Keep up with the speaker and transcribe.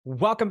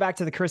Welcome back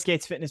to the Chris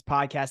Gates Fitness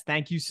Podcast.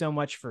 Thank you so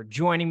much for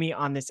joining me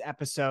on this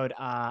episode.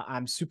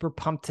 I'm super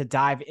pumped to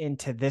dive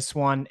into this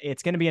one.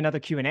 It's going to be another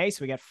Q&A.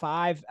 So we got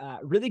five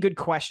really good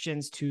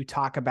questions to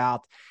talk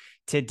about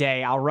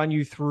today. I'll run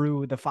you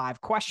through the five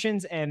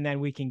questions and then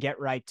we can get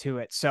right to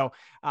it. So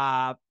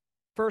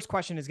first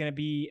question is going to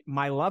be,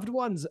 my loved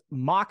ones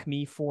mock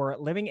me for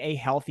living a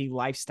healthy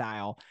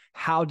lifestyle.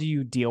 How do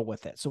you deal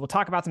with it? So we'll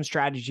talk about some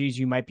strategies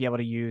you might be able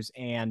to use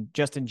and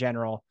just in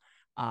general,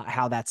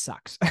 how that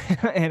sucks.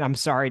 And I'm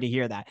sorry to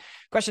hear that.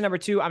 Question number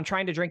two, I'm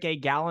trying to drink a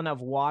gallon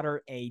of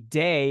water a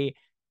day.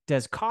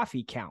 Does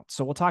coffee count?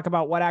 So we'll talk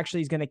about what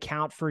actually is going to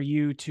count for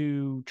you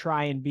to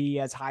try and be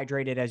as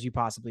hydrated as you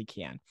possibly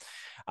can.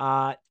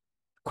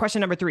 Question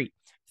number three,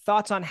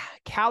 thoughts on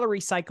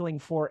calorie cycling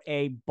for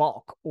a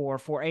bulk or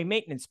for a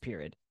maintenance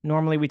period.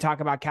 Normally we talk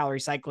about calorie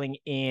cycling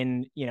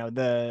in,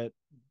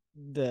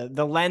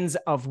 the lens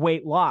of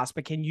weight loss,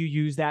 but can you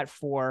use that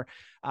for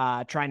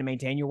trying to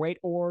maintain your weight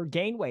or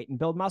gain weight and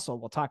build muscle?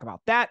 We'll talk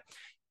about that.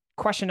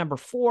 Question number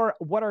four,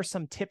 what are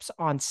some tips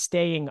on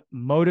staying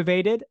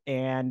motivated?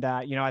 And,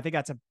 I think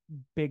that's a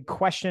big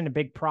question, a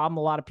big problem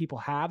a lot of people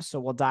have. So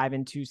we'll dive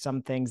into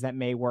some things that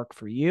may work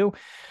for you.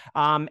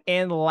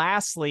 And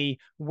lastly,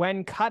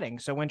 when cutting,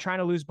 so when trying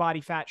to lose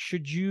body fat,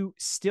 should you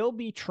still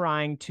be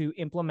trying to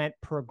implement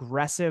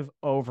progressive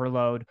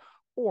overload,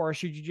 or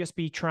should you just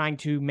be trying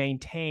to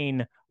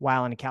maintain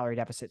while in a calorie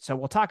deficit? So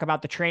we'll talk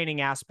about the training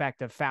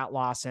aspect of fat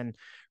loss and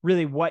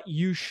really what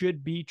you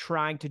should be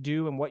trying to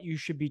do and what you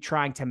should be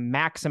trying to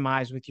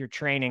maximize with your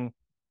training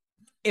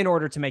in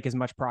order to make as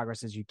much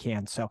progress as you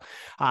can. So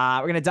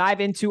we're going to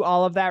dive into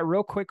all of that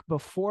real quick.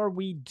 Before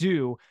we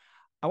do,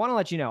 I want to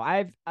let you know, I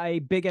have a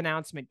big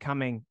announcement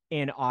coming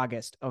in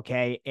August.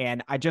 Okay.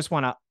 And I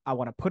want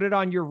to put it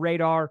on your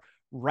radar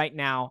right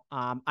now.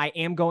 I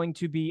am going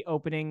to be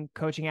opening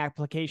coaching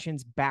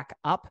applications back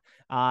up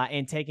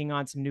and taking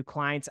on some new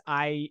clients.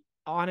 I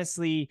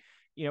honestly,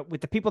 with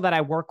the people that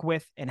I work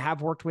with and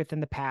have worked with in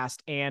the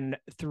past and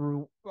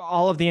through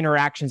all of the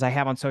interactions I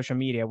have on social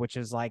media, which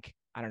is like,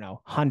 I don't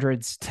know,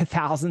 hundreds to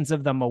thousands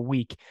of them a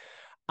week.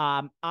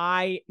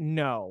 I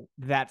know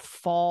that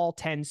fall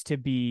tends to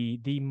be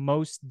the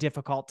most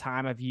difficult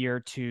time of year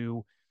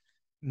to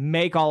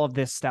make all of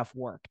this stuff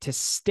work, to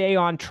stay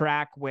on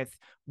track with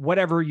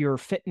whatever your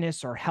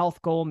fitness or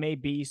health goal may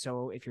be.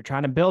 So if you're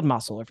trying to build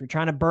muscle, if you're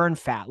trying to burn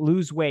fat,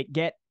 lose weight,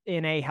 get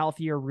in a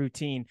healthier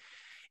routine,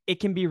 it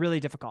can be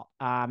really difficult.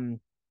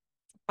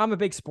 I'm a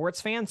big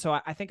sports fan. So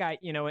I think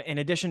in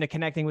addition to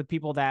connecting with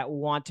people that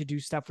want to do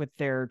stuff with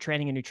their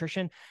training and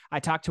nutrition, I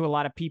talk to a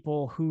lot of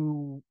people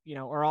who,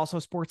 are also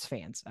sports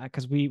fans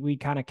because we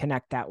kind of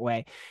connect that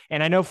way.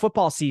 And I know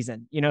football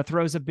season,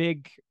 throws a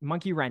big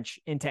monkey wrench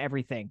into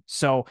everything.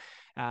 So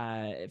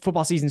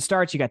football season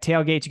starts, you got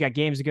tailgates, you got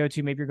games to go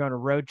to, maybe you're going to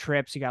road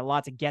trips, you got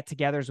lots of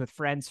get-togethers with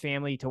friends,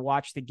 family to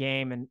watch the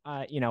game.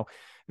 And,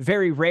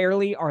 very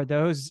rarely are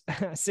those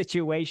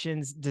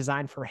situations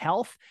designed for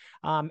health.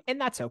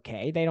 And that's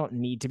okay. They don't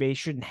need to be,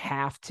 shouldn't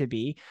have to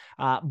be.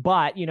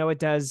 But, it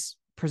does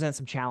present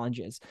some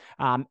challenges.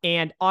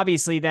 And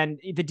obviously then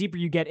the deeper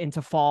you get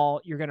into fall,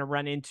 you're going to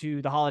run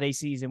into the holiday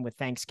season with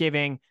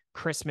Thanksgiving,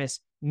 Christmas,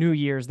 New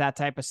Year's, that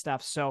type of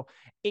stuff. So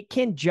it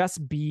can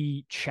just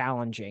be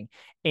challenging.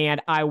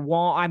 And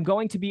I'm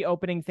going to be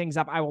opening things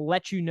up. I will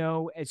let you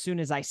know as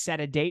soon as I set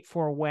a date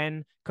for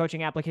when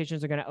coaching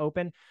applications are going to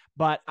open.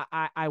 But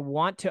I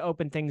want to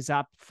open things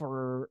up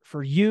for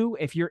you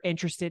if you're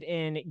interested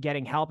in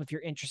getting help, if you're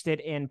interested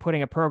in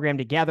putting a program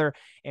together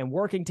and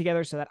working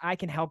together so that I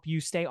can help you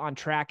stay on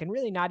track and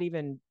really not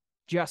even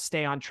just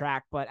stay on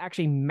track, but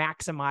actually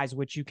maximize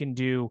what you can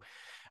do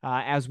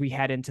as we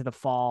head into the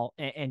fall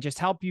and just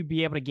help you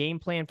be able to game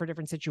plan for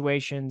different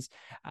situations,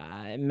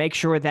 make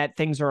sure that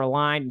things are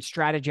aligned and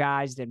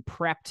strategized and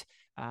prepped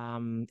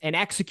and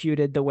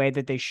executed the way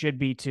that they should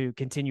be to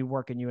continue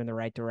working you in the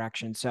right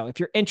direction. So if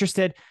you're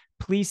interested,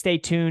 please stay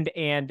tuned.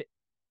 And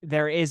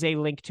there is a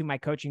link to my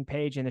coaching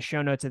page in the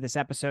show notes of this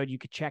episode. You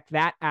could check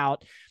that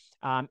out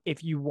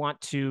if you want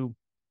to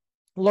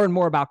learn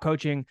more about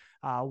coaching,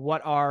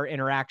 what our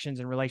interactions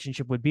and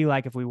relationship would be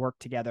like if we work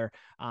together.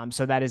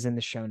 So that is in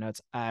the show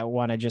notes. I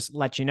want to just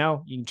let you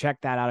know, you can check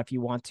that out if you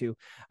want to.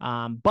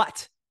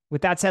 But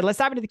with that said, let's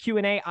dive into the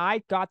Q&A.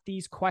 I got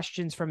these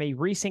questions from a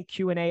recent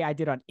Q&A I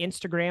did on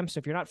Instagram. So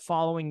if you're not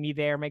following me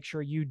there, make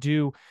sure you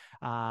do.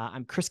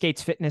 I'm Chris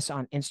Gates Fitness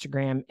on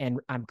Instagram and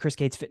I'm Chris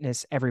Gates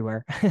Fitness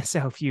everywhere.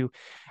 So if you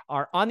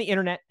are on the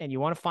internet and you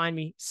want to find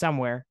me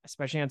somewhere,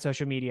 especially on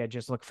social media,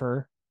 just look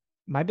for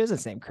my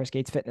business name, Chris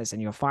Gates Fitness,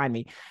 and you'll find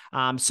me.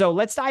 So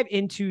let's dive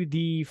into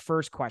the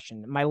first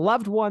question. My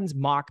loved ones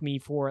mock me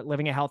for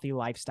living a healthy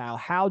lifestyle.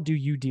 How do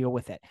you deal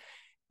with it?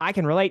 I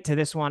can relate to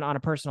this one on a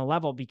personal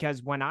level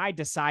because when I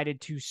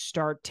decided to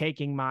start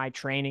taking my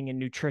training and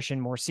nutrition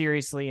more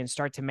seriously and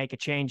start to make a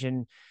change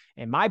in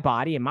my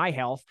body and my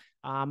health,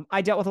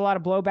 I dealt with a lot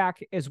of blowback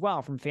as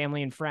well from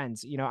family and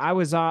friends. I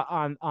was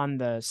on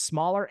the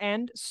smaller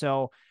end,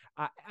 so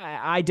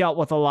I dealt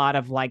with a lot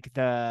of like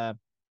the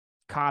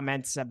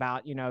comments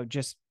about,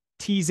 just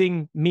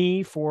teasing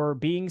me for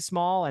being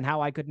small and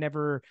how I could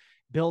never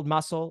build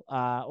muscle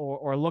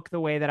or look the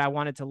way that I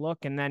wanted to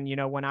look. And then,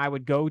 when I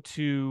would go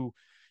to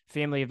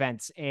family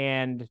events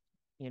and,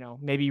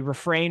 maybe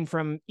refrain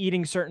from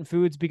eating certain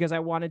foods because I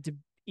wanted to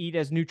eat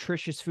as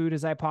nutritious food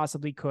as I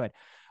possibly could,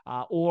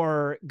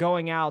 or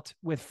going out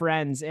with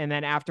friends and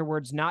then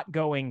afterwards not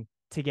going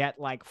to get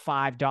like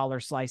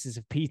 $5 slices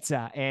of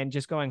pizza and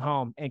just going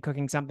home and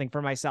cooking something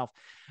for myself.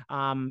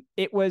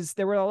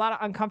 There were a lot of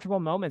uncomfortable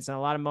moments and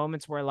a lot of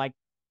moments where like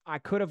I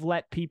could have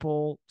let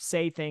people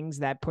say things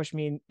that pushed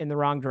me in the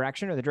wrong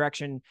direction or the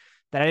direction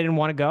that I didn't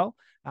want to go.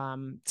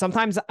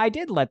 Sometimes I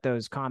did let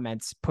those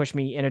comments push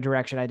me in a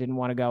direction I didn't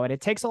want to go. And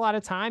it takes a lot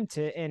of time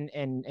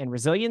and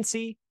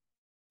resiliency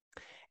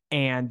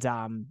and,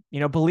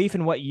 belief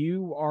in what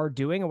you are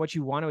doing and what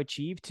you want to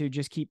achieve to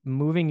just keep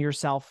moving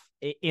yourself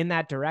in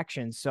that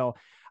direction. So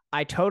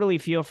I totally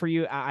feel for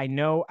you. I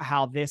know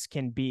how this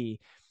can be.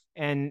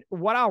 And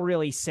what I'll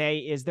really say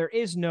is there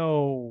is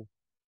no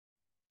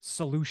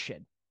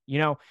solution.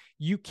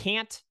 You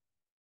can't,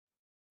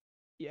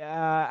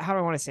 how do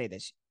I want to say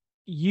this?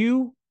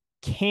 You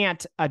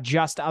can't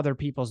adjust other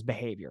people's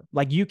behavior.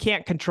 Like you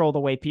can't control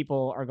the way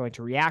people are going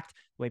to react,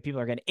 the way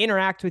people are going to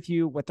interact with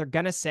you, what they're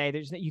going to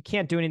say. You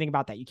can't do anything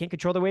about that. You can't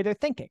control the way they're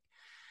thinking.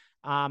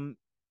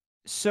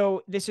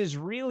 So this is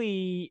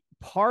really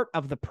part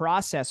of the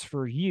process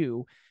for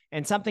you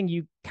and something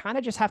you kind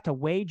of just have to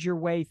wade your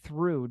way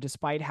through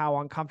despite how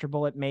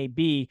uncomfortable it may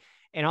be.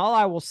 And all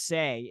I will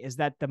say is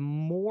that the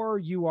more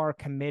you are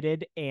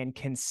committed and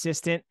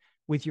consistent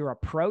with your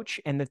approach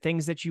and the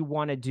things that you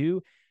want to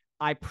do,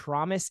 I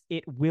promise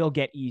it will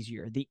get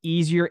easier. The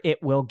easier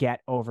it will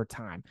get over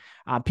time.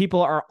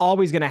 People are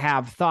always going to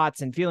have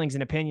thoughts and feelings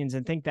and opinions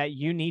and think that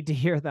you need to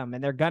hear them,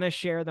 and they're going to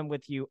share them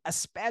with you,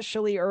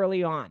 especially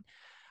early on.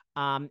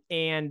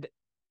 And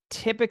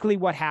typically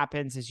what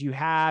happens is you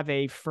have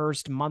a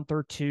first month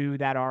or two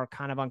that are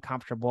kind of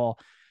uncomfortable.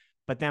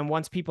 But then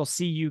once people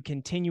see you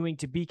continuing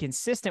to be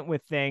consistent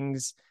with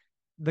things,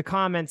 the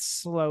comments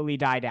slowly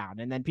die down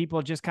and then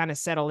people just kind of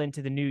settle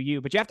into the new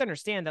you. But you have to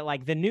understand that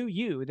like the new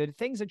you, the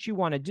things that you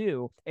want to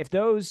do, if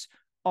those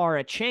are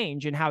a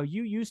change in how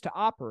you used to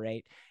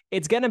operate,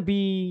 it's going to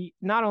be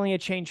not only a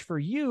change for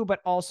you, but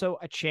also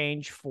a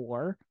change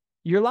for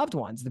your loved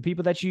ones, the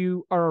people that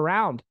you are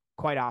around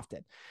quite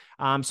often.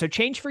 So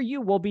change for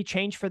you will be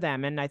change for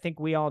them. And I think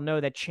we all know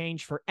that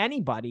change for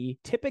anybody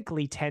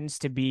typically tends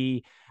to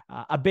be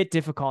a bit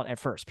difficult at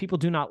first. People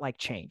do not like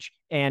change.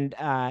 And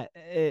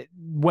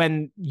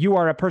when you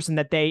are a person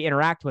that they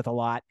interact with a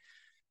lot,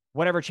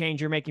 whatever change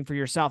you're making for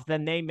yourself,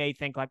 then they may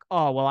think like,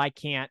 oh, well, I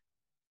can't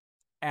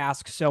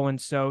ask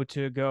so-and-so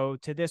to go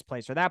to this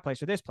place or that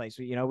place or this place.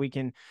 We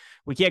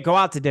can't go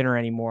out to dinner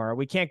anymore.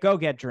 We can't go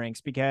get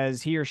drinks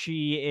because he or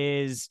she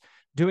is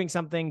doing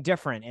something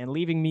different and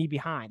leaving me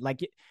behind. Like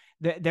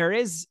there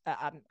is,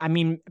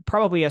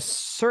 probably a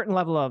certain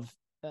level of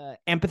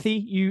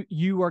empathy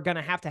you are going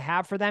to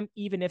have for them,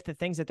 even if the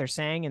things that they're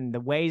saying and the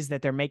ways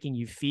that they're making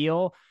you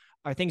feel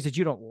are things that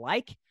you don't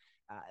like.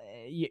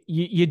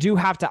 You do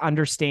have to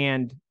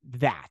understand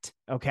that.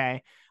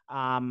 Okay.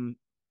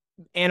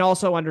 And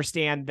also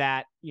understand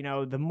that,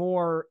 the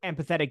more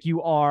empathetic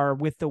you are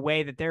with the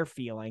way that they're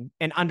feeling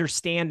and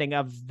understanding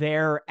of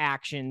their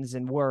actions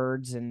and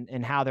words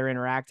and how they're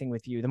interacting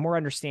with you, the more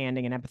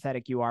understanding and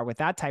empathetic you are with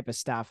that type of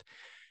stuff,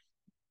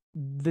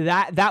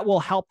 that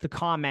will help the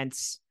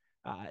comments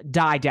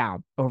die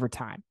down over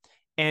time.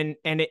 And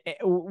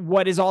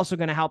what is also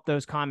going to help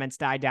those comments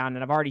die down,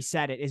 and I've already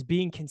said it, is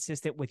being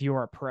consistent with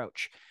your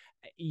approach.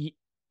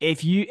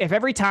 If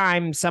every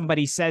time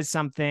somebody says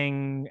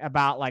something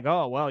about like,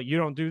 oh, well, you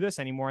don't do this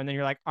anymore, and then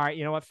you're like, all right,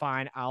 you know what,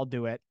 fine, I'll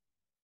do it.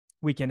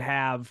 We can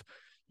have,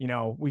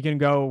 we can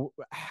go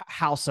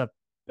house up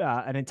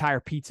an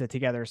entire pizza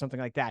together or something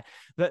like that.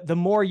 The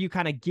more you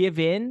kind of give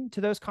in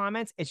to those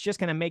comments, it's just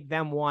going to make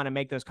them want to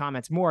make those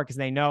comments more because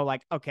they know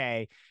like,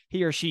 okay,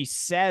 he or she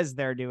says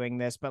they're doing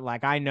this, but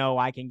like, I know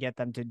I can get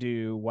them to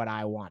do what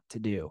I want to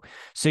do.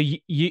 So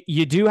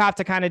you do have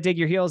to kind of dig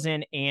your heels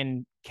in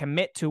and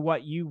commit to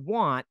what you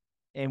want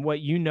and what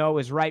you know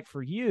is right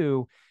for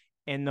you.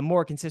 And the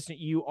more consistent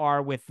you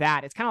are with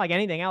that, it's kind of like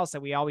anything else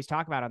that we always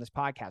talk about on this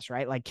podcast,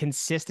 right? Like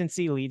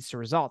consistency leads to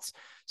results.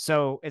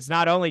 So it's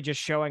not only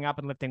just showing up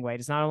and lifting weight.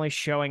 It's not only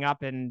showing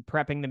up and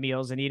prepping the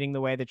meals and eating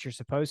the way that you're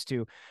supposed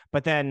to,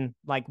 but then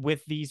like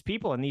with these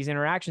people and these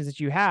interactions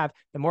that you have,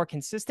 the more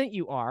consistent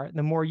you are,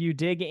 the more you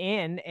dig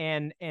in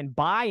and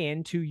buy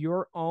into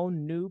your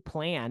own new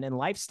plan and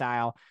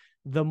lifestyle,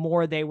 the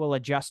more they will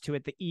adjust to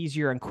it, the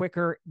easier and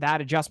quicker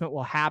that adjustment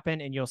will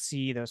happen. And you'll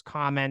see those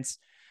comments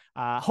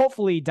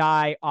hopefully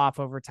die off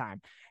over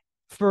time.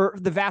 For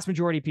the vast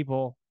majority of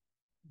people,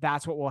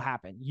 that's what will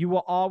happen. You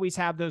will always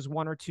have those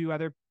one or two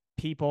other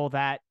people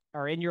that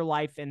are in your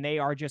life and they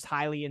are just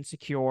highly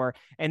insecure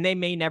and they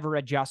may never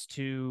adjust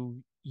to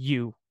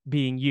you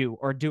being you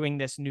or doing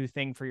this new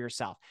thing for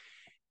yourself.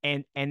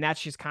 And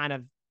that's just kind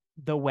of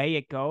the way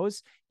it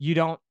goes.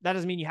 That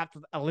doesn't mean you have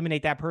to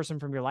eliminate that person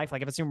from your life.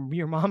 Like if it's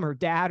your mom or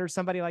dad or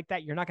somebody like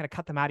that, you're not going to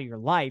cut them out of your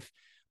life,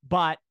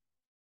 but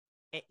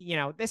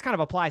this kind of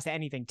applies to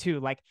anything too.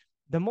 Like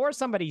the more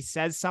somebody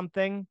says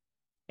something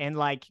and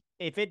like,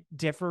 if it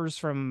differs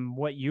from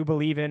what you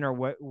believe in or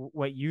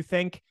what you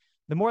think,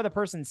 the more the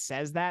person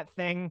says that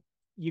thing,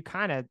 you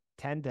kind of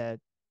tend to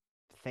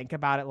think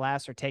about it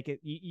less or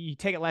you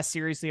take it less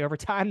seriously over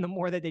time, the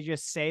more that they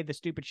just say the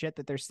stupid shit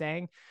that they're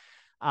saying.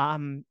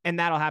 And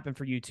that'll happen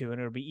for you too. And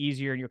it'll be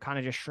easier and you'll kind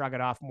of just shrug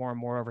it off more and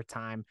more over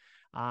time.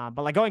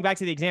 But like going back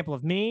to the example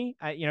of me,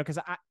 cause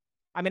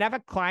I mean, I've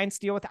had clients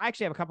I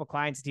actually have a couple of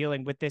clients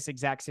dealing with this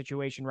exact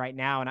situation right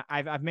now. And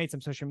I've made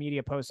some social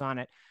media posts on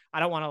it. I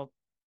don't want to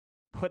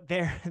put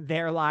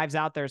their lives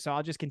out there. So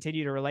I'll just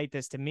continue to relate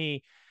this to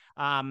me.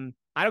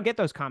 I don't get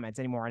those comments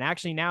anymore. And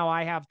actually now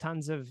I have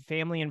tons of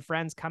family and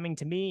friends coming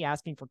to me,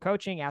 asking for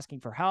coaching,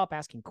 asking for help,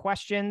 asking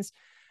questions.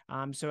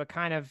 So it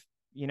kind of,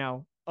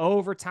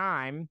 over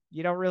time,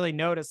 you don't really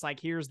notice like,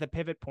 here's the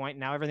pivot point.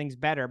 Now everything's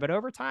better, but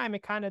over time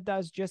it kind of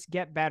does just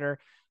get better.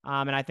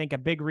 And I think a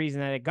big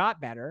reason that it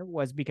got better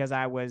was because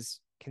I was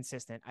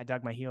consistent. I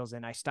dug my heels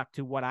in. I stuck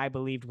to what I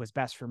believed was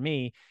best for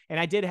me. And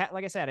I did,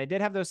 like I said, I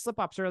did have those slip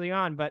ups early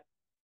on, but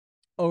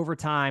over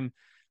time,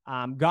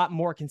 got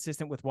more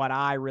consistent with what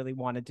I really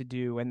wanted to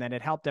do. And then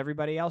it helped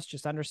everybody else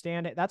just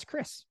understand it. That's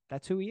Chris.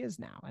 That's who he is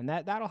now. And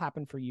that'll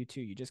happen for you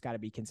too. You just got to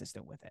be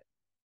consistent with it.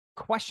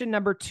 Question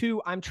number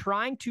 2, I'm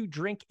trying to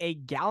drink a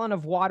gallon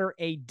of water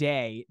a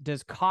day.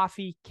 Does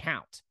coffee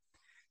count?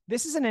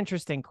 This is an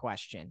interesting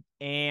question.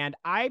 And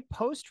I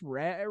post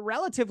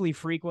relatively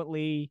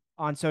frequently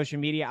on social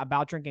media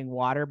about drinking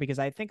water because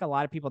I think a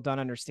lot of people don't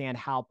understand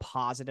how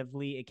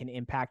positively it can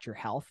impact your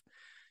health.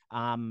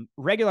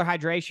 Regular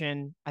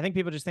hydration, I think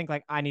people just think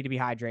like, I need to be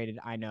hydrated.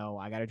 I know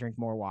I got to drink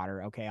more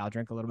water. Okay, I'll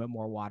drink a little bit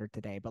more water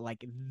today. But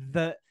like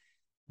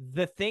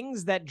the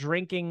things that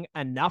drinking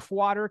enough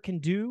water can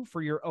do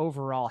for your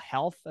overall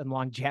health and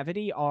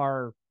longevity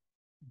are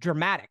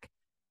dramatic.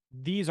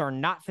 These are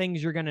not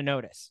things you're going to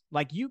notice.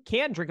 Like you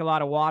can drink a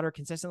lot of water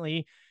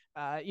consistently,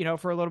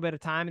 for a little bit of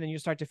time, and then you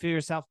start to feel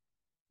yourself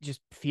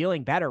just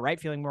feeling better, right?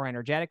 Feeling more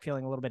energetic,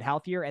 feeling a little bit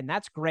healthier. And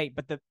that's great.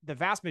 But the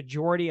vast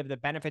majority of the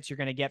benefits you're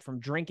going to get from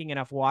drinking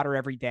enough water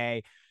every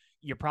day,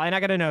 you're probably not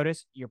going to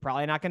notice. You're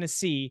probably not going to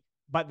see,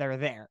 but they're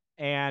there.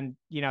 And,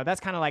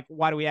 that's kind of like,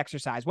 why do we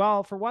exercise?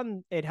 Well, for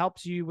one, it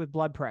helps you with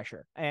blood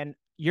pressure. And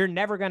you're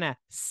never going to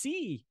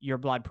see your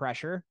blood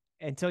pressure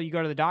until you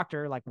go to the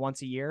doctor like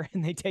once a year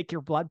and they take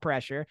your blood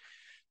pressure.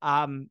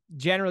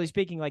 Generally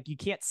speaking, like you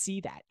can't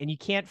see that and you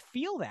can't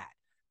feel that,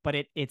 but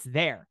it's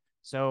there.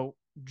 So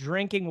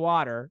drinking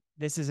water,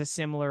 this is a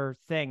similar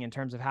thing in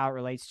terms of how it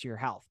relates to your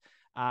health.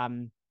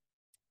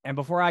 And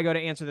before I go to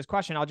answer this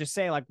question, I'll just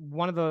say like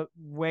one of the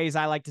ways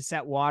I like to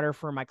set water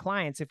for my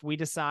clients, if we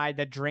decide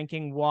that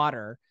drinking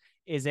water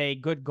is a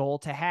good goal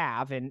to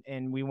have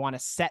and we want to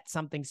set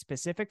something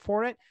specific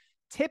for it,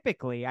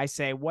 typically I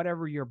say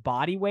whatever your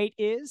body weight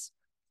is,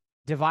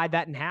 divide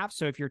that in half.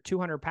 So if you're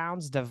 200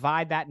 pounds,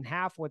 divide that in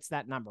half. What's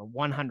that number?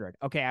 100.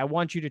 Okay, I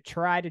want you to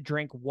try to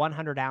drink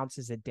 100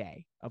 ounces a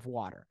day of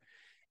water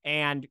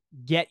and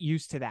get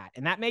used to that.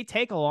 And that may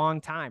take a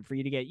long time for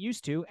you to get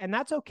used to, and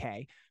that's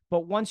okay.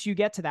 But once you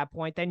get to that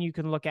point, then you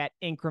can look at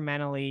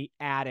incrementally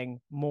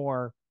adding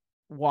more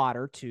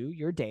water to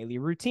your daily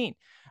routine.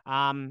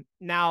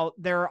 Now,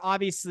 there are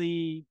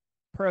obviously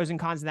pros and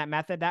cons to that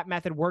method. That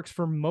method works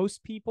for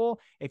most people.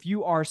 If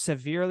you are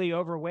severely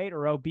overweight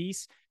or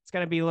obese, it's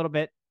going to be a little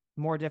bit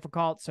more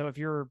difficult. So if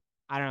you're,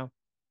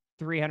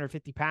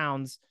 350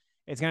 pounds,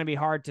 it's going to be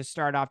hard to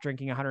start off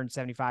drinking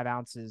 175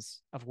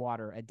 ounces of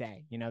water a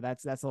day.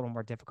 That's a little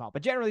more difficult.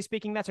 But generally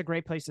speaking, that's a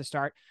great place to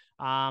start.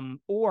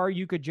 Or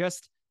you could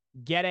just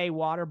get a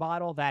water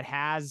bottle that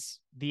has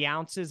the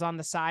ounces on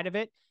the side of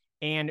it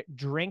and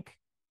drink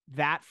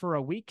that for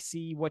a week.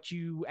 See what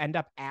you end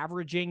up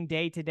averaging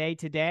day to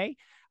day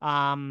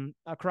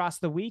across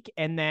the week.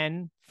 And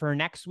then for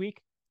next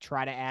week,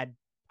 try to add,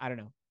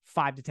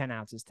 5 to 10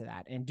 ounces to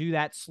that and do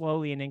that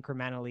slowly and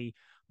incrementally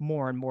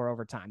more and more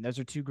over time. Those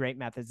are 2 great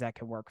methods that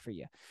can work for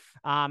you.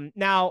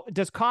 Now,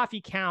 does coffee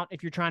count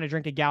if you're trying to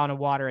drink a gallon of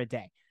water a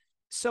day?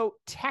 So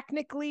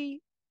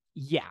technically,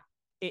 yeah,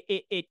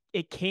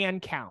 it can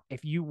count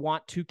if you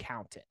want to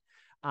count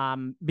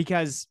it,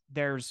 because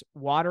there's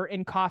water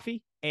in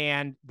coffee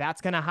and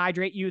that's going to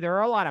hydrate you. There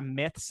are a lot of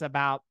myths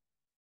about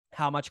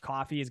how much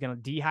coffee is going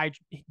to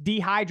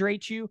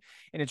dehydrate you.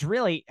 And it's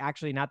really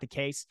actually not the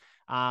case.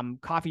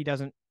 Coffee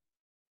doesn't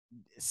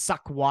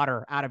suck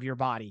water out of your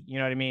body. You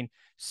know what I mean?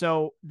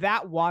 So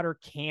that water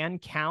can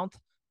count,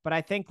 but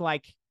I think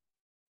like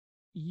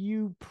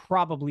you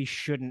probably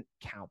shouldn't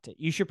count it.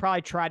 You should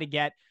probably try to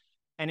get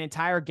an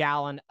entire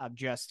gallon of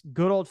just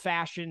good old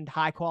fashioned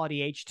high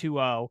quality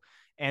H2O.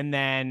 And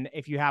then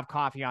if you have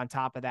coffee on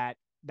top of that,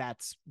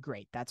 that's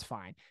great. That's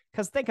fine.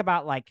 Because think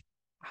about like,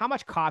 how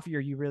much coffee are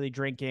you really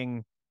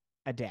drinking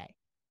a day?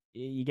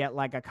 You get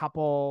like a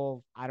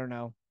couple,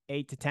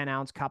 8 to 10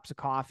 ounce cups of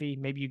coffee.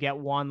 Maybe you get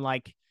one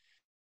like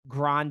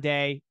grande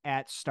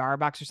at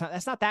Starbucks or something.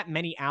 That's not that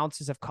many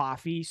ounces of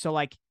coffee. So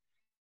like,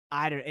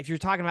 if you're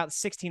talking about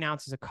 16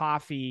 ounces of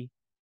coffee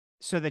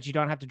so that you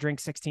don't have to drink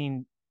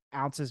 16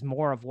 ounces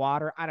more of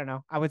water. I don't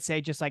know. I would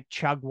say just like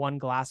chug 1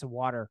 glass of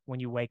water when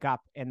you wake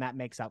up, and that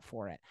makes up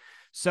for it.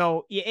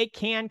 So it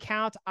can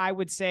count. I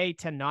would say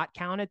to not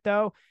count it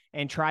though,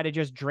 and try to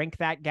just drink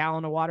that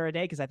gallon of water a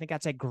day, because I think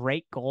that's a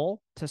great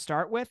goal to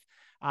start with.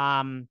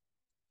 And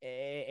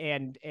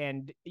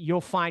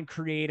you'll find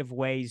creative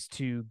ways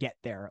to get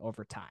there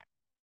over time.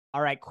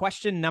 All right,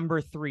 question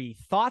number 3,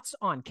 thoughts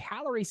on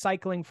calorie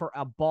cycling for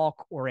a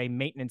bulk or a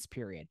maintenance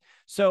period.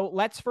 So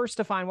let's first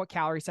define what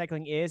calorie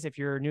cycling is. If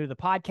you're new to the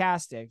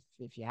podcast,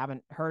 if you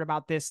haven't heard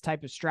about this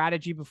type of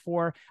strategy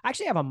before, I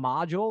actually have a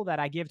module that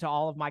I give to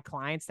all of my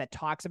clients that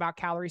talks about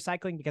calorie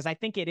cycling, because I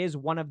think it is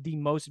one of the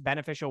most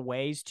beneficial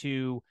ways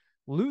to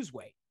lose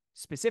weight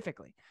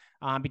specifically,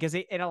 because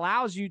it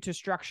allows you to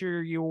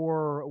structure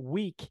your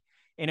week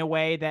in a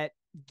way that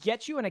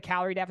gets you in a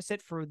calorie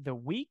deficit for the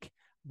week,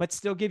 but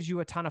still gives you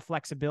a ton of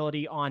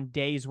flexibility on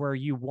days where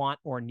you want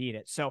or need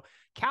it. So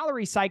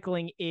calorie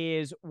cycling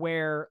is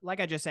where, like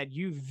I just said,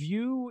 you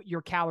view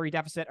your calorie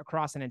deficit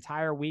across an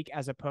entire week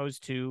as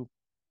opposed to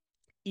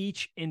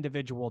each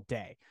individual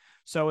day.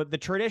 So the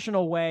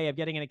traditional way of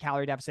getting in a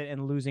calorie deficit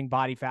and losing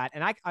body fat,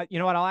 and you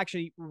know what, I'll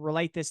actually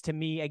relate this to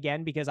me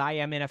again, because I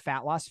am in a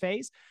fat loss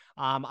phase.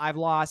 I've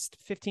lost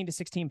 15 to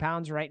 16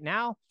 pounds right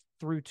now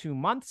through 2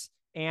 months.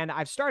 And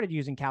I've started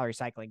using calorie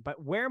cycling,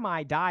 but where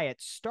my diet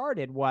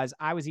started was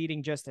I was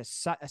eating just a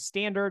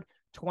standard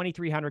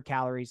 2,300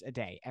 calories a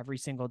day, every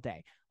single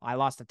day. I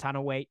lost a ton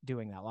of weight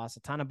doing that, lost a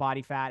ton of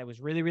body fat. It was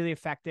really, really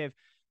effective.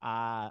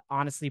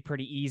 Honestly,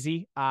 pretty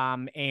easy.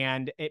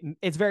 And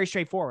it's very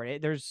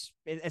straightforward.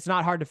 It's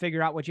not hard to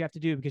figure out what you have to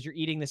do, because you're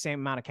eating the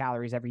same amount of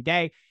calories every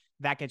day.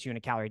 That gets you in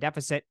a calorie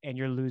deficit, and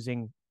you're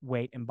losing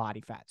weight and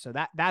body fat. So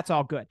that's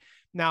all good.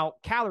 Now,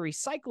 calorie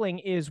cycling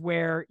is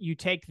where you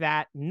take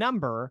that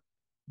number,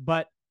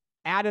 but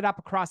add it up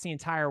across the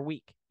entire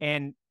week.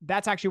 And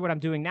that's actually what I'm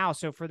doing now.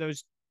 So for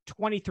those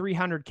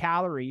 2,300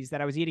 calories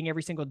that I was eating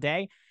every single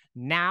day,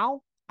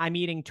 now I'm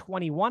eating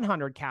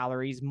 2,100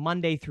 calories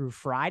Monday through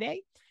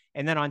Friday.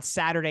 And then on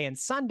Saturday and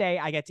Sunday,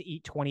 I get to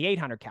eat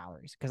 2,800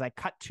 calories, because I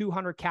cut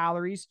 200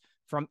 calories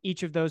from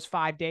each of those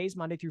 5 days,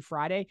 Monday through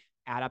Friday,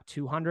 add up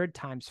 200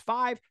 times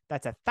 5,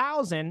 that's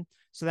 1,000.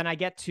 So then I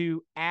get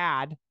to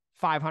add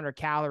 500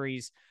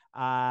 calories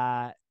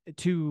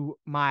to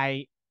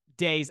my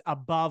days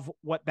above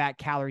what that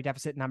calorie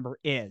deficit number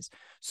is.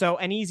 So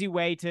an easy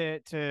way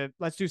to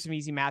let's do some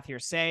easy math here.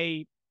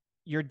 Say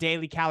your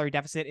daily calorie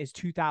deficit is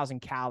 2,000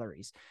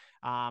 calories.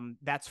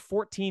 That's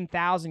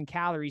 14,000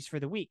 calories for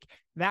the week.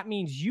 That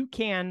means you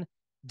can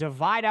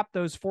divide up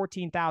those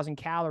 14,000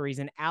 calories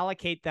and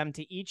allocate them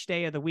to each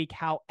day of the week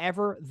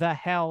however the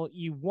hell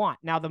you want.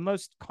 Now, the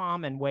most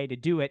common way to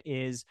do it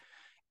is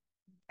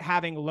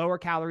having lower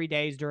calorie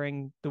days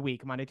during the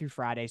week, Monday through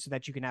Friday, so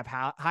that you can have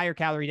higher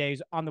calorie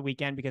days on the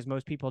weekend, because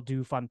most people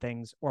do fun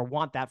things or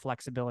want that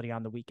flexibility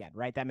on the weekend,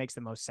 right? That makes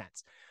the most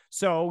sense.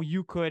 So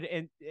you could,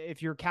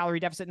 if your calorie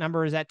deficit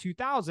number is at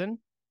 2,000,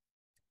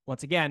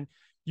 once again,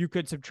 you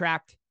could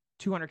subtract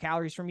 200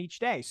 calories from each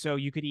day. So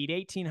you could eat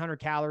 1,800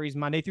 calories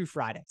Monday through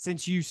Friday.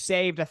 Since you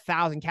saved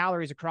 1,000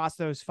 calories across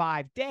those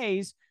 5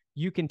 days,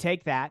 you can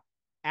take that,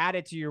 add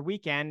it to your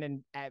weekend,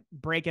 and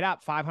break it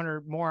up,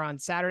 500 more on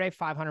Saturday,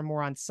 500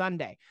 more on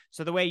Sunday.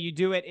 So the way you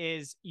do it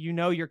is,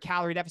 your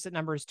calorie deficit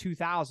number is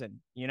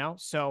 2,000,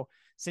 So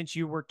since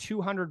you were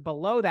 200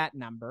 below that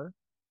number,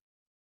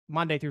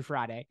 Monday through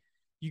Friday,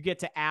 you get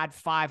to add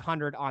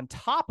 500 on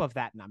top of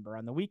that number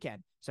on the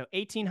weekend. So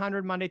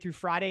 1,800 Monday through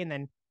Friday, and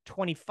then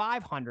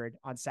 2,500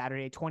 on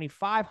Saturday,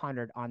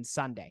 2,500 on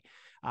Sunday.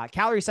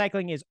 Calorie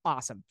cycling is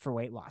awesome for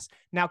weight loss.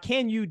 Now,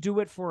 can you do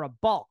it for a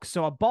bulk?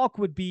 So a bulk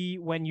would be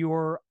when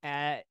you're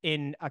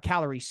in a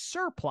calorie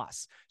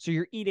surplus. So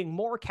you're eating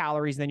more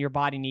calories than your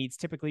body needs.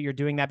 Typically, you're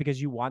doing that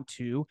because you want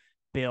to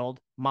build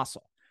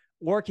muscle.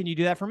 Or can you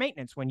do that for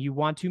maintenance when you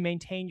want to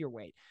maintain your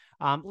weight?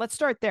 Let's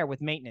start there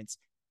with maintenance.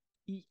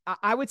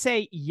 I would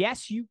say,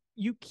 yes,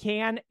 you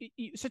can.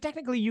 So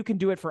technically, you can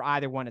do it for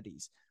either one of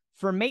these.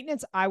 For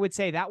maintenance, I would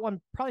say that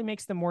one probably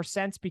makes the more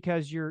sense,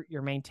 because you're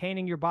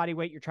maintaining your body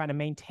weight. You're trying to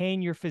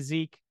maintain your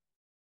physique.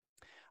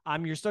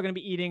 You're still going to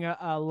be eating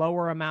a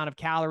lower amount of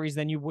calories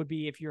than you would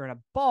be if you're in a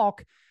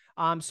bulk.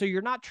 So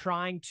you're not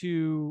trying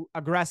to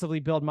aggressively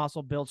build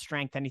muscle, build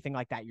strength, anything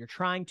like that. You're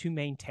trying to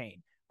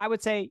maintain. I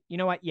would say, you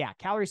know what? Yeah,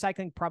 calorie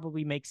cycling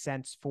probably makes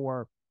sense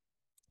for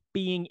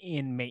being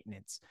in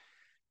maintenance.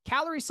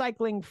 Calorie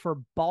cycling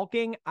for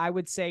bulking, I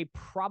would say,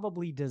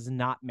 probably does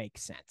not make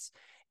sense.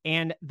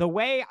 And the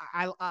way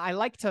I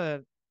like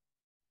to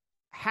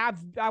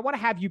I want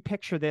to have you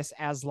picture this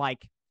as,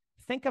 like,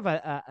 think of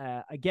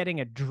getting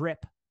a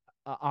drip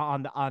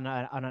on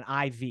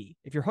an IV.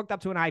 If you're hooked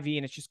up to an IV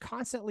and it's just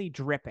constantly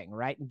dripping,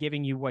 right, and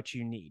giving you what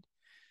you need.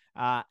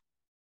 I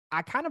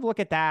kind of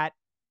look at that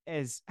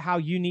as how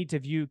you need to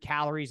view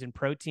calories and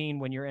protein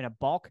when you're in a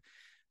bulk.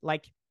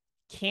 Like,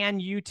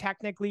 can you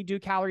technically do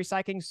calorie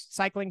cycling?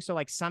 So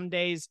like some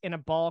days in a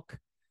bulk,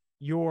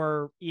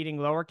 you're eating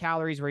lower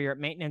calories where you're at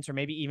maintenance, or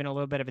maybe even a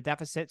little bit of a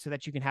deficit, so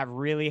that you can have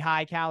really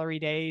high calorie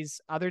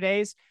days other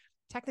days.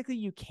 technically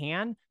you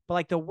can, but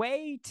like the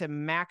way to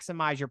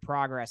maximize your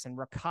progress and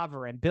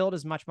recover and build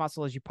as much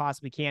muscle as you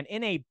possibly can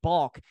in a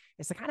bulk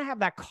is to kind of have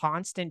that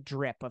constant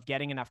drip of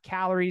getting enough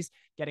calories,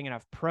 getting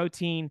enough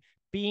protein,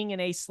 being in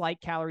a slight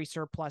calorie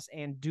surplus,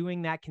 and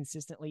doing that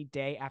consistently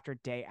day after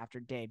day after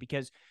day.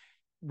 Because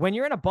when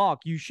you're in a bulk,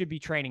 you should be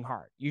training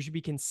hard. You should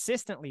be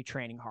consistently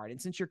training hard. And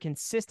since you're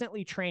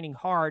consistently training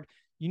hard,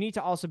 you need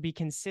to also be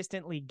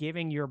consistently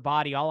giving your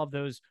body all of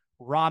those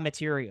raw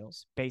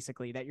materials,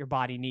 basically, that your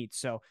body needs.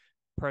 So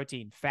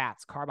protein,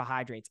 fats,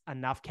 carbohydrates,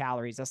 enough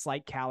calories, a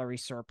slight calorie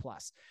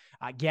surplus,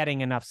 getting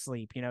enough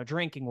sleep,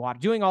 drinking water,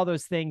 doing all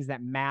those things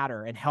that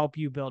matter and help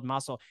you build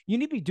muscle. You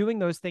need to be doing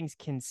those things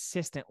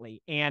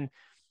consistently. And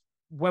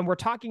when we're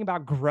talking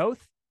about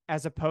growth,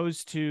 as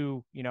opposed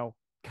to,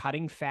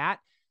 cutting fat,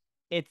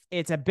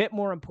 it's a bit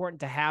more important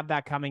to have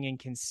that coming in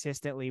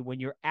consistently when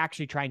you're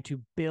actually trying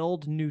to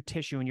build new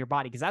tissue in your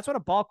body, because that's what a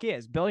bulk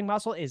is. Building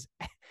muscle is,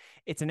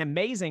 it's an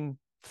amazing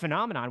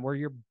phenomenon where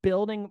you're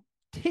building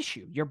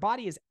tissue. Your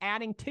body is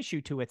adding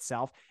tissue to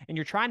itself, and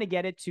you're trying to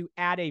get it to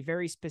add a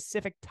very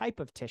specific type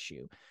of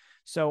tissue.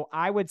 So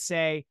I would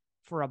say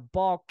for a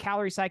bulk,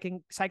 calorie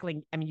cycling,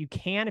 I mean, you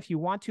can if you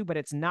want to, but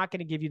it's not going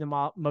to give you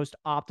the most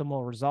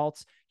optimal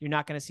results. You're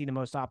not going to see the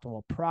most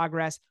optimal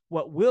progress.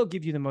 What will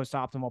give you the most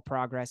optimal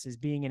progress is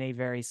being in a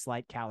very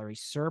slight calorie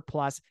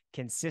surplus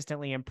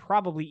consistently, and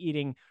probably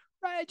eating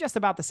just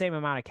about the same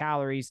amount of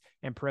calories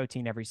and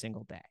protein every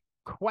single day.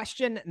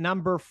 Question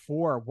number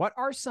 4. What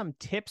are some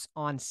tips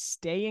on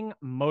staying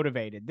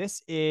motivated?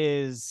 This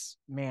is,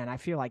 man, I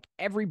feel like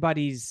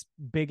everybody's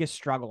biggest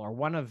struggle, or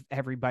one of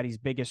everybody's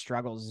biggest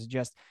struggles, is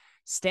just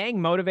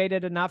staying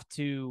motivated enough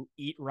to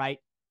eat right,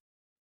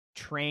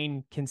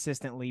 train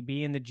consistently,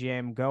 be in the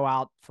gym, go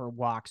out for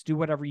walks, do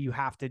whatever you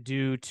have to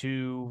do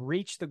to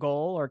reach the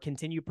goal or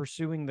continue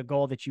pursuing the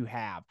goal that you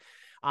have.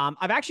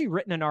 I've actually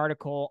written an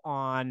article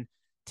on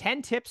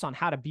 10 tips on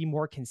how to be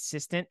more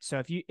consistent. So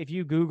if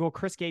you Google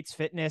Chris Gates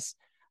Fitness,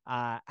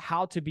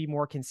 how to be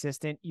more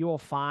consistent, you will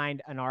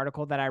find an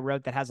article that I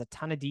wrote that has a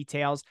ton of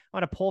details. I'm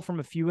going to pull from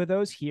a few of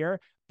those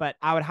here, but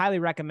I would highly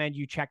recommend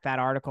you check that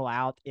article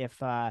out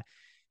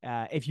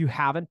if you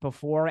haven't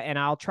before, and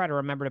I'll try to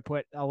remember to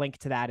put a link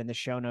to that in the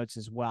show notes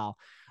as well.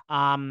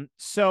 Okay,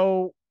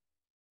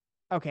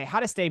 how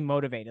to stay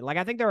motivated. Like,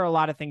 I think there are a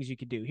lot of things you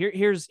could do.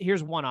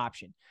 Here's one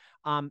option.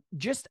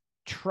 Just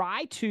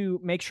try to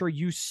make sure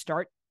you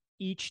start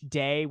each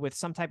day with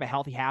some type of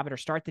healthy habit, or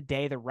start the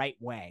day the right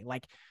way.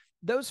 Like,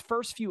 those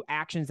first few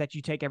actions that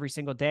you take every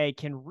single day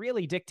can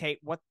really dictate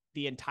what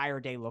the entire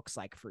day looks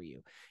like for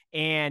you.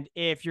 And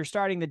if you're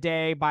starting the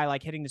day by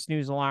like hitting the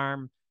snooze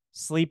alarm,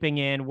 sleeping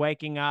in,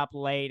 waking up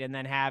late, and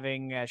then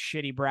having a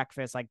shitty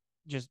breakfast,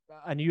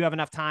 and you have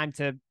enough time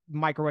to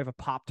microwave a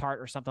Pop-Tart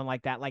or something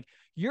like that, like,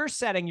 you're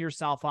setting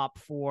yourself up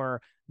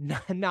for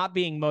not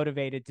being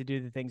motivated to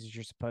do the things that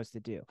you're supposed to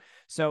do.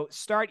 So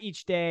start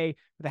each day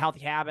with a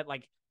healthy habit,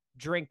 like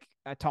drink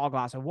a tall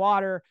glass of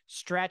water,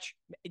 stretch,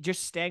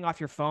 just staying off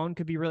your phone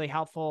could be really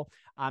helpful.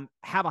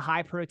 Have a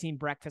high protein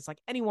breakfast. Like,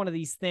 any one of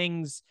these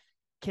things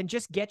can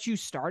just get you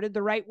started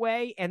the right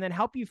way, and then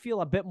help you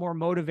feel a bit more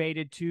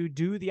motivated to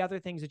do the other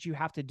things that you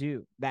have to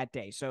do that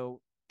day.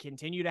 So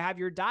continue to have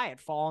your diet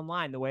fall in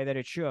line the way that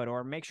it should,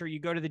 or make sure you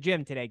go to the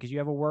gym today because you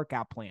have a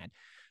workout plan.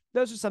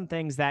 Those are some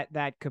things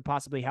that could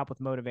possibly help with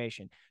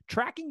motivation.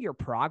 Tracking your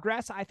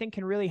progress, I think,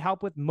 can really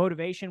help with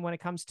motivation when it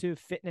comes to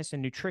fitness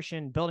and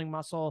nutrition, building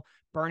muscle,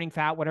 burning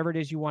fat, whatever it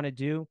is you want to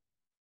do.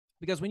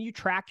 Because when you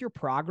track your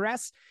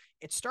progress,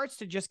 it starts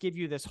to just give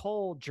you this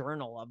whole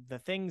journal of the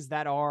things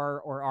that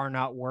are or are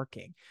not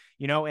working,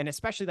 and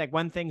especially like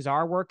when things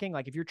are working,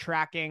 like if you're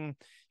trying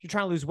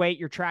to lose weight,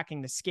 you're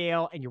tracking the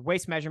scale and your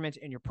waist measurements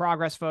and your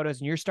progress photos,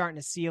 and you're starting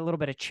to see a little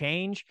bit of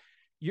change.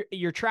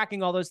 You're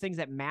tracking all those things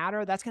that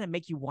matter. That's going to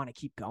make you want to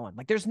keep going.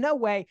 Like, there's no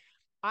way.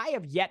 I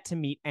have yet to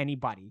meet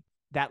anybody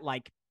that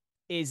like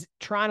is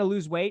trying to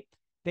lose weight.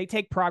 They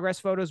take progress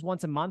photos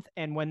once a month,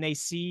 and when they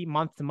see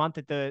month to month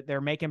that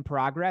they're making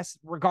progress,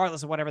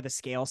 regardless of whatever the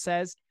scale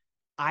says,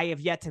 I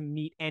have yet to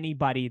meet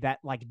anybody that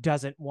like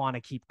doesn't want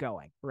to keep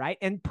going, right?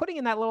 And putting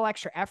in that little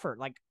extra effort,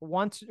 like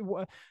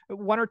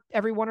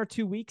every 1 or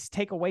 2 weeks,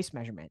 take a waist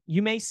measurement.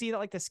 You may see that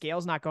like the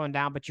scale's not going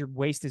down, but your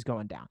waist is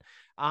going down.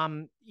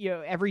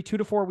 Every 2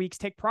 to 4 weeks,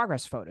 take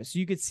progress photos so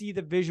you could see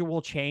the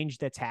visual change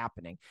that's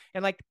happening.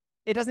 And like,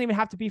 it doesn't even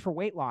have to be for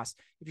weight loss.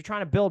 If you're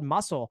trying to build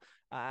muscle,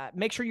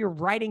 make sure you're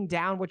writing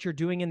down what you're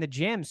doing in the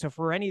gym. So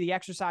for any of the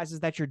exercises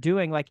that you're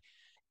doing, like,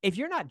 if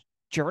you're not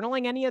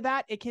journaling any of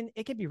that, it can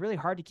be really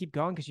hard to keep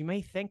going, because you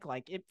may think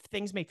like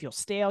things may feel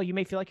stale. You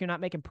may feel like you're not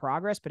making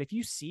progress. But if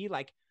you see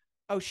like,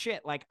 oh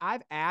shit, like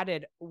I've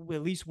added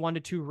at least 1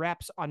 to 2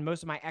 reps on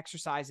most of my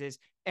exercises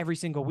every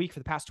single week for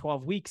the past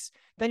 12 weeks,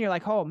 then you're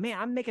like, oh man,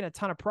 I'm making a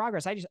ton of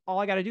progress. All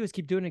I got to do is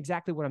keep doing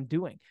exactly what I'm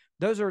doing.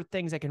 Those are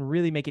things that can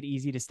really make it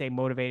easy to stay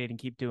motivated and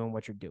keep doing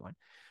what you're doing.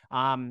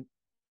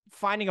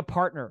 Finding a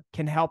partner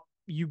can help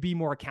you be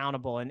more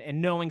accountable,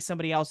 and knowing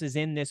somebody else is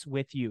in this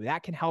with you,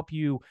 that can help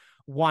you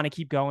want to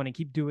keep going and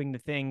keep doing the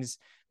things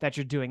that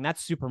you're doing.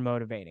 That's super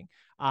motivating.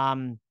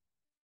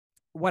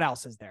 what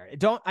else is there?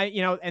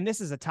 And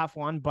this is a tough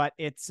one, but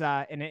it's,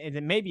 and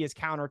it maybe is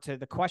counter to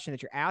the question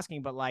that you're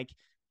asking, but like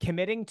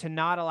committing to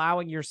not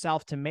allowing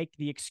yourself to make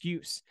the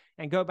excuse.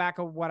 And go back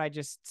to what I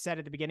just said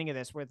at the beginning of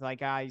this with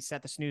like, you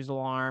set the snooze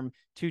alarm,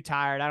 too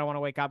tired, I don't want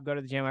to wake up, go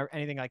to the gym, or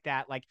anything like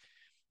that. Like,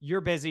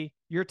 you're busy,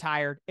 you're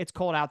tired, it's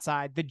cold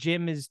outside, the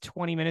gym is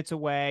 20 minutes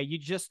away, you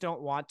just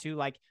don't want to.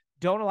 Like,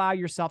 don't allow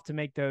yourself to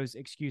make those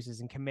excuses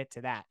and commit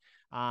to that.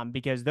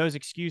 Because those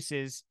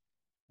excuses,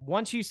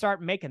 once you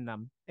start making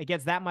them, it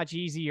gets that much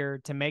easier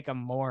to make them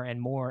more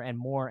and more and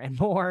more and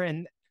more.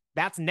 And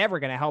that's never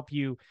going to help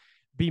you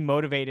be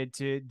motivated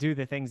to do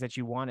the things that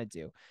you want to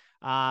do.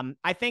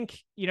 I think,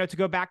 to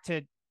go back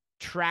to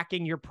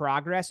tracking your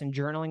progress and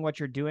journaling what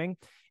you're doing,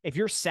 if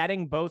you're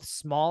setting both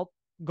small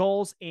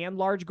goals and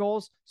large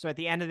goals, so at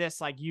the end of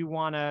this, like, you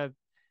want to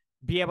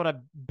be able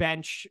to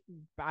bench,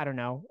 I don't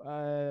know,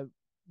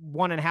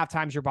 1.5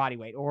 times your body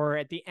weight, or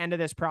at the end of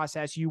this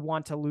process, you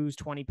want to lose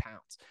 20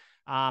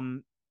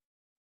 pounds.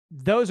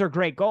 Those are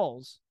great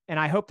goals, and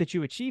I hope that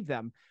you achieve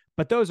them,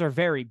 but those are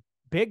very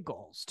big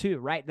goals too,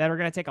 right? That are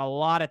going to take a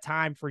lot of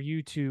time for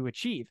you to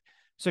achieve.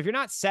 So if you're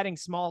not setting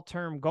small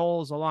term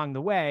goals along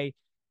the way,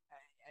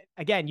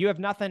 again, you have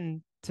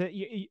nothing to,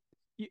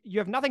 you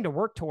have nothing to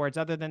work towards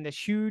other than this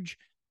huge,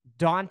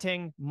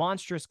 daunting,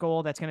 monstrous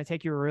goal that's going to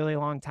take you a really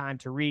long time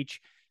to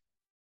reach.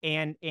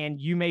 And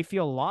you may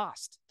feel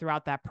lost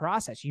throughout that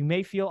process. You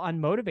may feel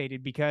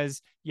unmotivated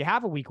because you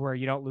have a week where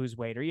you don't lose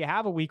weight, or you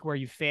have a week where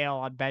you fail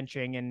on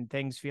benching and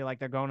things feel like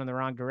they're going in the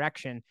wrong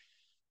direction.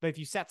 But if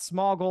you set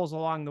small goals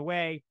along the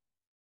way,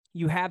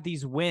 you have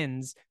these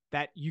wins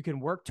that you can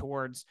work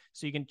towards.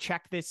 So you can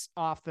check this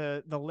off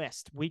the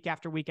list week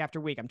after week after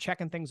week. I'm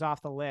checking things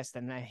off the list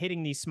and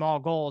hitting these small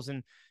goals,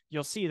 and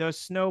you'll see those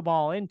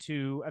snowball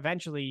into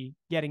eventually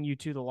getting you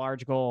to the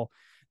large goal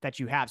that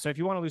you have. So if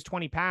you want to lose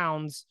 20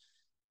 pounds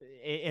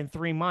in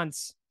 3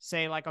 months,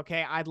 say like,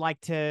 okay, I'd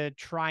like to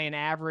try and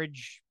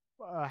average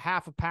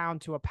 0.5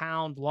 pound to 1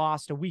 pound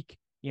lost a week.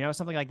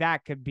 Something like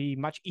that could be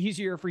much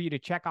easier for you to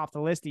check off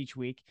the list each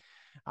week.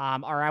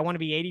 Or I want to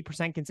be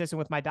 80% consistent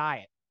with my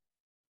diet.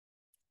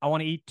 I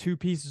want to eat 2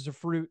 pieces of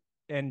fruit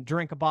and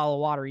drink a bottle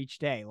of water each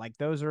day. Like,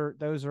 those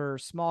are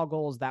small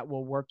goals that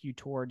will work you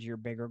towards your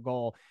bigger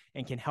goal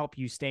and can help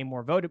you stay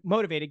more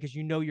motivated, because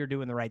you're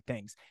doing the right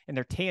things and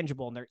they're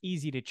tangible and they're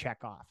easy to check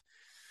off.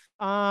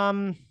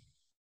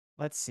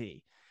 Let's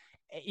see.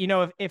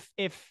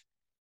 If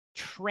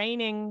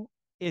training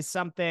is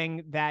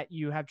something that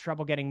you have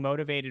trouble getting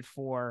motivated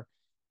for,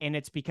 and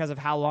it's because of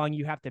how long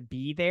you have to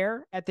be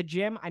there at the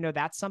gym, I know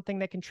that's something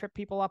that can trip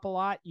people up a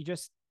lot. You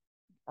just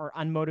are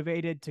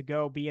unmotivated to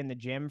go be in the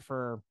gym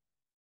for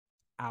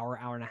hour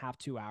and a half,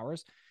 2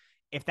 hours.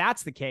 If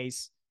that's the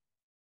case,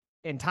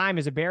 and time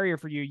is a barrier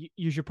for you,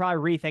 you should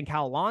probably rethink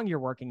how long you're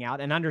working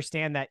out and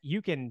understand that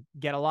you can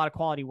get a lot of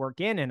quality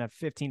work in a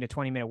 15 to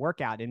 20 minute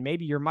workout. And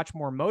maybe you're much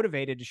more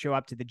motivated to show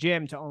up to the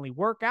gym to only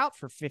work out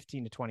for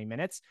 15 to 20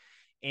 minutes.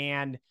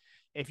 And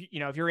if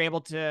you're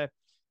able to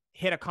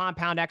hit a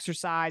compound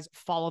exercise,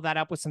 follow that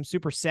up with some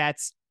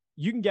supersets,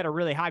 you can get a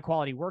really high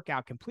quality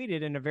workout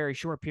completed in a very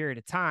short period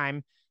of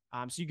time.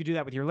 So you could do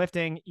that with your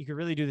lifting. You could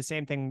really do the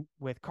same thing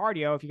with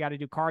cardio. If you got to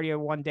do cardio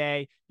one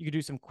day, you could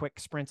do some quick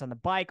sprints on the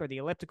bike or the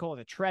elliptical or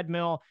the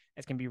treadmill.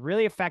 It's going to be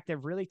really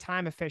effective, really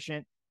time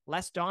efficient,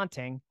 less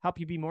daunting, help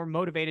you be more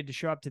motivated to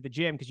show up to the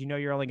gym because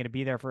you're only going to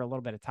be there for a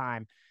little bit of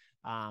time.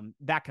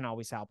 That can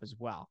always help as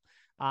well.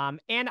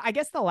 And I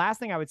guess the last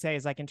thing I would say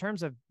is, like, in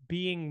terms of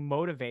being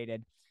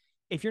motivated,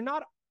 if you're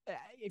not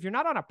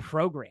on a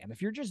program,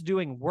 if you're just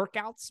doing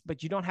workouts,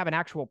 but you don't have an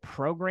actual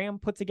program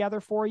put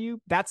together for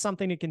you, that's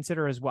something to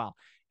consider as well.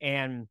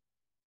 And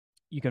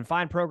you can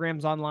find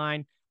programs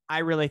online. I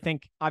really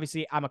think,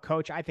 obviously, I'm a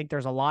coach. I think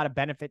there's a lot of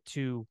benefit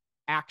to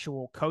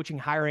actual coaching,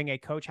 hiring a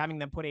coach, having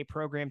them put a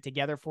program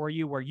together for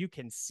you where you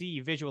can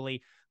see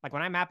visually. Like,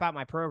 when I map out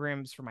my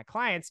programs for my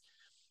clients,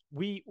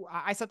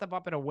 I set them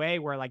up in a way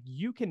where, like,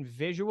 you can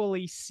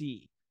visually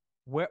see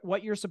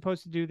what you're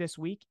supposed to do this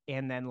week,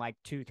 and then like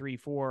 2, 3,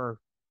 4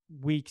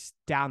 weeks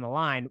down the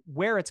line,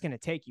 where it's going to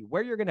take you,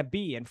 where you're going to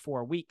be in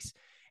 4 weeks.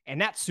 And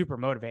that's super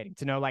motivating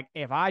to know, like,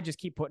 if I just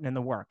keep putting in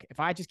the work, if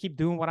I just keep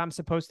doing what I'm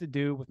supposed to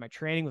do with my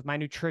training, with my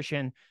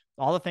nutrition,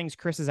 all the things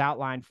Chris has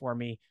outlined for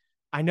me,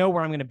 I know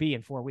where I'm going to be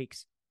in 4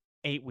 weeks,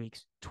 8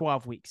 weeks,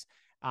 12 weeks.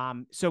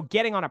 So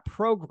getting on a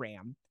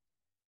program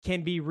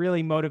can be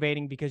really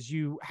motivating because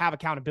you have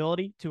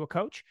accountability to a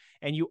coach,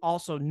 and you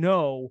also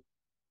know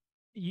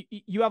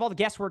you have all the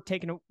guesswork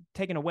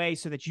taken away,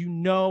 so that you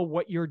know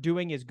what you're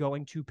doing is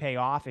going to pay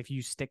off if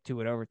you stick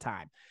to it over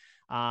time.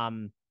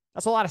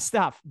 That's a lot of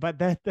stuff, but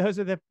those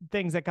are the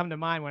things that come to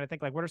mind when I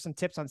think, like, what are some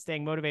tips on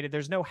staying motivated?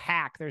 There's no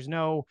hack. There's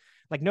no,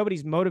 like,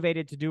 nobody's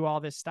motivated to do all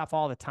this stuff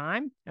all the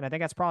time. And I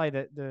think that's probably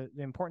the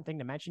important thing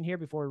to mention here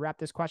before we wrap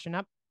this question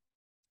up.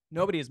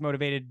 Nobody is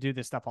motivated to do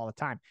this stuff all the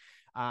time.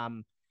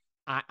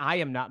 I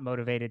am not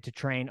motivated to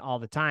train all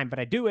the time, but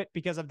I do it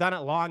because I've done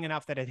it long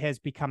enough that it has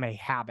become a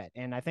habit.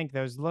 And I think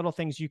those little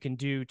things you can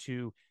do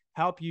to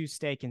help you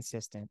stay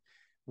consistent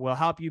will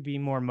help you be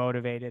more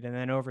motivated. And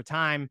then over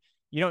time,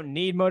 You don't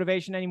need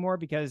motivation anymore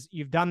because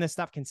you've done this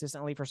stuff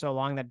consistently for so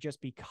long that it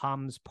just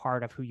becomes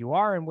part of who you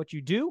are and what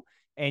you do,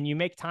 and you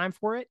make time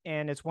for it.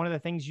 And it's one of the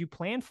things you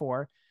plan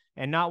for,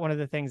 and not one of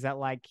the things that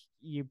like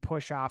you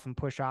push off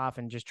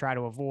and just try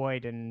to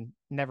avoid and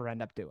never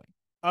end up doing.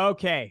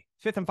 Okay,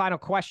 fifth and final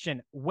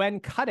question.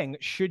 When cutting,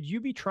 should you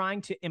be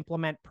trying to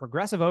implement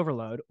progressive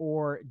overload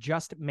or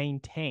just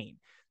maintain?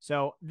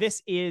 So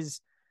this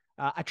is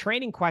a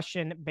training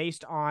question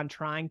based on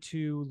trying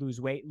to lose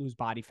weight, lose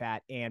body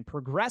fat, and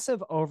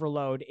progressive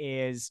overload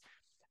is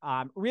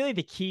really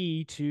the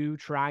key to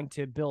trying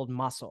to build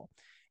muscle.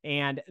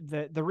 And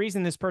the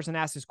reason this person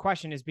asked this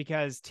question is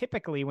because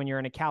typically when you're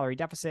in a calorie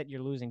deficit,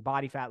 you're losing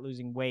body fat,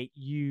 losing weight,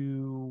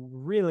 you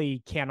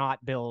really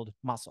cannot build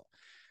muscle.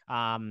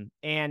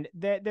 And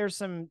there's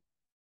some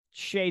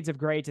shades of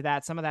gray to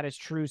that. Some of that is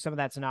true, some of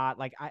that's not.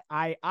 Like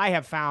I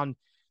have found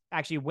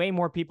actually way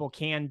more people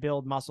can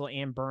build muscle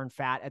and burn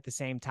fat at the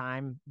same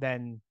time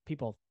than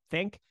people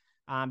think.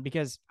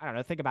 Because I don't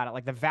know, think about it.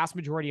 Like the vast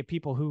majority of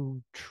people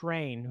who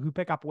train, who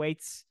pick up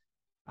weights,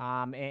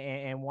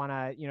 and want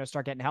to,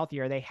 start getting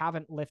healthier, they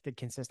haven't lifted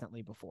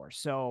consistently before.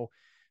 So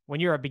when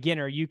you're a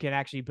beginner, you can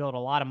actually build a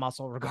lot of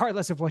muscle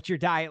regardless of what your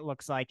diet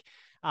looks like.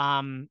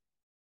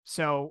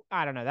 So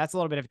I don't know, that's a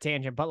little bit of a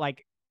tangent, but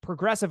like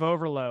progressive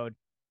overload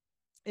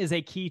is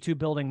a key to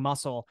building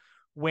muscle,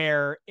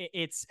 where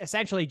it's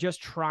essentially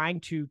just trying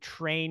to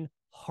train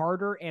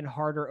harder and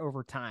harder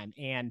over time.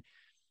 And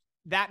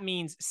that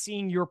means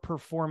seeing your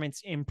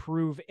performance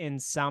improve in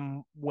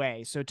some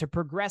way. So to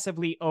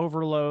progressively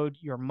overload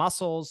your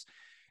muscles,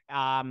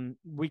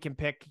 we can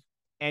pick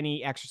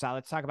any exercise.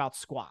 Let's talk about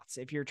squats.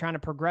 If you're trying to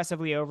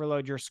progressively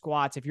overload your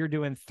squats, if you're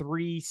doing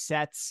 3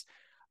 sets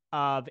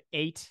of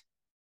 8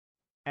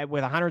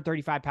 with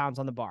 135 pounds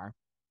on the bar,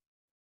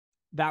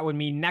 that would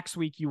mean next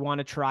week you want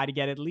to try to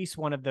get at least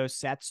one of those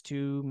sets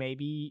to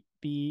maybe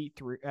be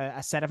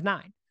a set of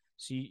 9.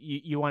 So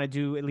you want to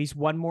do at least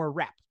one more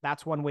rep.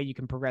 That's one way you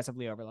can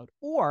progressively overload.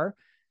 Or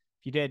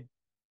if you did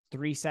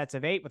 3 sets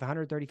of 8 with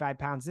 135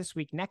 pounds this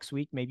week, next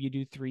week, maybe you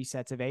do 3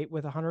 sets of 8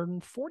 with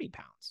 140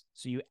 pounds.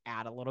 So you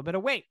add a little bit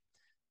of weight.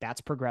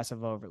 That's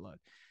progressive overload.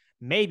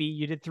 Maybe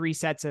you did 3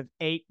 sets of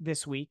 8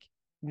 this week.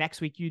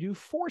 Next week, you do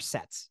 4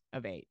 sets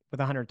of 8 with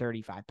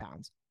 135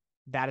 pounds.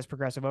 That is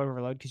progressive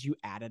overload because you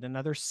added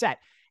another set.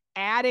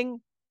 Adding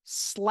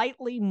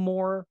slightly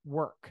more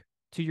work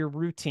to your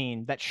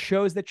routine that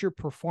shows that your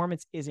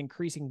performance is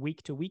increasing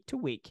week to week to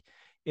week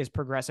is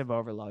progressive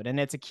overload. And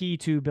it's a key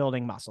to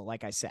building muscle,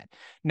 like I said.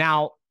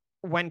 Now,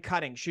 when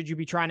cutting, should you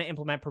be trying to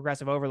implement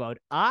progressive overload?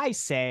 I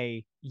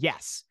say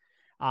yes.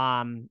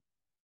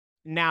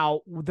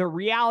 Now, the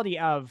reality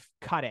of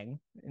cutting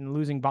and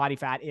losing body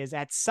fat is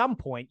at some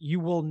point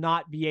you will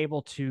not be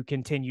able to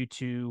continue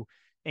to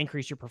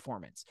increase your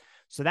performance.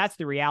 So that's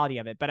the reality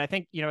of it. But I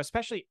think,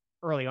 especially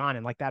early on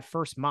in like that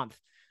first month,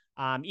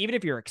 even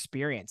if you're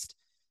experienced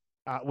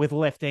with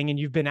lifting and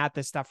you've been at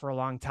this stuff for a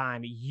long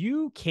time,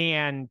 you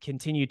can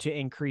continue to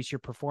increase your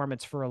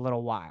performance for a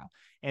little while.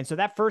 And so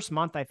that first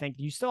month, I think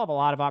you still have a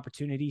lot of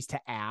opportunities to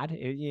add,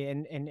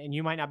 and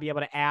you might not be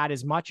able to add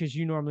as much as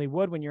you normally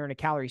would when you're in a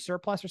calorie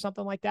surplus or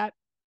something like that,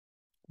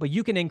 but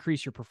you can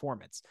increase your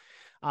performance.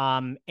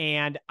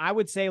 And I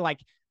would say like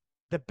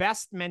the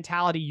best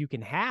mentality you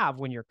can have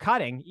when you're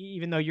cutting,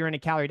 even though you're in a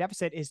calorie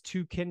deficit, is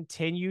to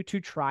continue to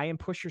try and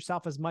push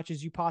yourself as much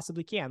as you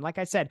possibly can. Like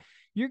I said,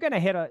 you're going to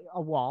hit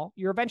a wall.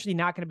 You're eventually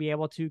not going to be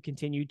able to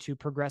continue to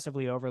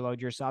progressively overload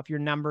yourself. Your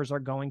numbers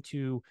are going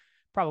to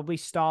probably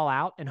stall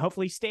out and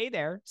hopefully stay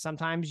there.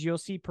 Sometimes you'll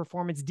see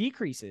performance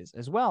decreases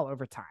as well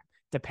over time,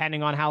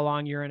 depending on how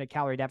long you're in a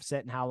calorie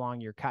deficit and how long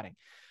you're cutting.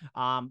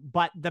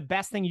 But the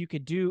best thing you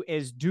could do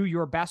is do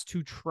your best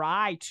to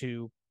try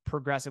to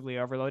progressively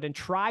overload and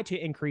try to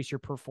increase your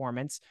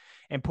performance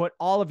and put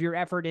all of your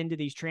effort into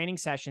these training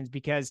sessions,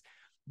 because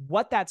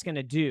what that's going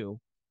to do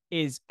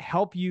is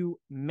help you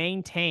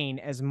maintain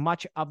as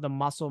much of the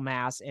muscle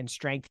mass and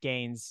strength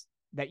gains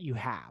that you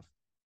have.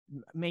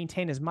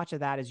 Maintain as much of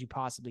that as you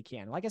possibly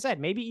can. Like I said,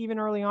 maybe even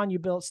early on, you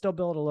still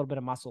build a little bit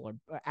of muscle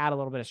or add a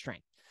little bit of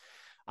strength.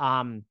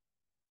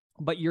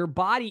 But your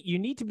body, you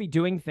need to be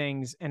doing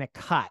things in a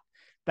cut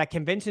that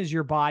convinces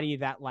your body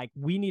that like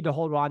we need to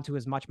hold on to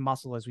as much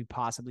muscle as we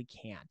possibly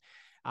can.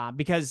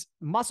 Because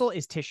muscle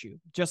is tissue,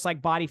 just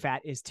like body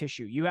fat is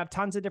tissue. You have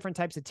tons of different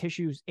types of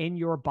tissues in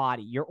your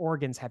body. Your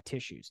organs have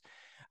tissues.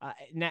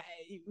 Now,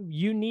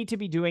 you need to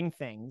be doing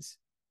things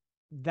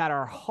that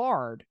are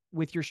hard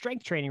with your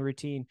strength training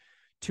routine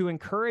to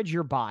encourage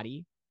your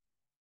body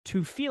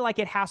to feel like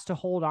it has to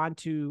hold on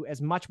to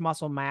as much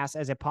muscle mass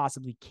as it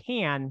possibly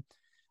can.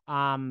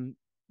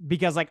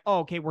 Because like, oh,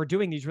 okay, we're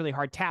doing these really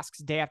hard tasks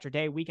day after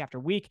day, week after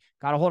week,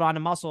 got to hold on to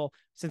muscle.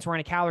 Since we're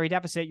in a calorie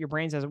deficit, your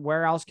brain says,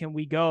 where else can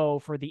we go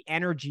for the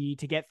energy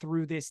to get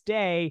through this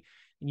day?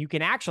 And you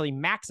can actually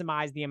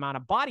maximize the amount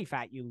of body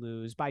fat you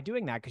lose by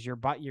doing that, because your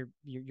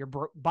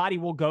body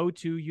will go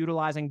to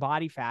utilizing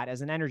body fat as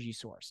an energy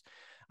source.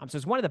 So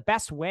it's one of the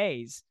best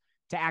ways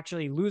to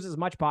actually lose as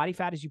much body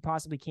fat as you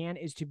possibly can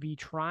is to be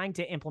trying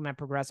to implement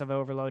progressive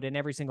overload in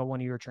every single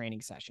one of your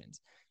training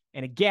sessions.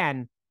 And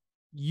again,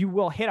 you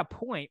will hit a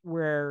point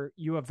where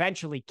you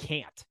eventually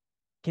can't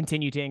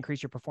continue to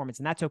increase your performance.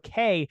 And that's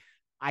okay.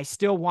 I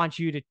still want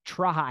you to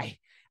try.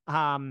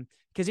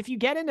 Because if you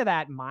get into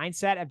that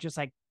mindset of just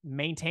like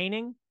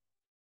maintaining,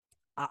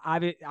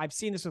 I've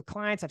seen this with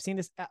clients. I've seen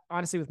this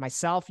honestly with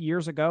myself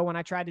years ago when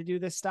I tried to do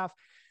this stuff.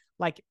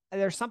 Like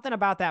there's something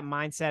about that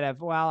mindset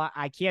of, well,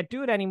 I can't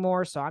do it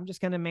anymore, so I'm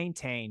just going to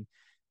maintain.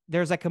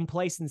 There's a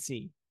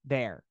complacency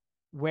there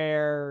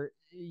where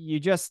you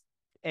just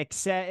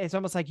accept. It's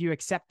almost like you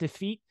accept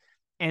defeat,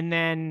 and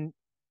then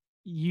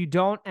you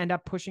don't end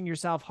up pushing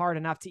yourself hard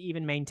enough to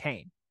even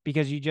maintain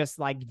because you just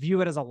like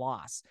view it as a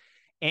loss.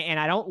 And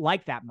I don't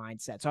like that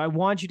mindset. So I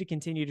want you to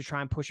continue to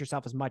try and push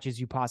yourself as much as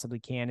you possibly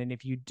can. And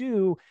if you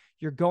do,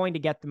 you're going to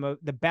get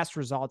the best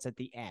results at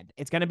the end.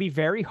 It's going to be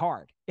very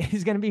hard.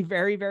 It's going to be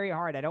very, very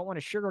hard. I don't want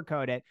to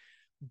sugarcoat it,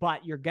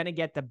 but you're going to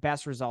get the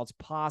best results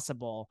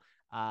possible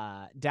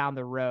down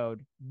the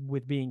road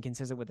with being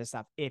consistent with this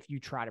stuff if you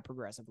try to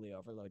progressively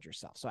overload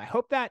yourself. So I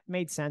hope that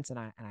made sense, and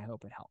I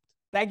hope it helped.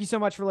 Thank you so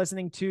much for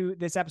listening to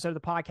this episode of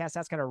the podcast.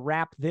 That's going to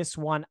wrap this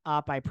one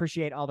up. I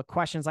appreciate all the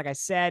questions. Like I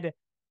said,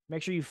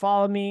 make sure you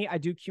follow me. I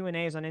do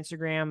Q&As on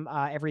Instagram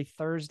every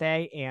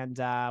Thursday, and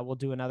we'll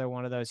do another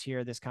one of those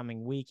here this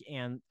coming week.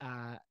 And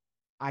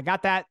I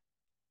got that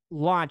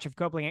launch of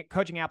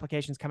coaching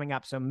applications coming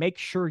up, so make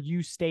sure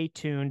you stay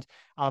tuned.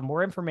 I'll have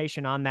more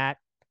information on that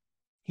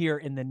here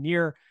in the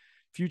near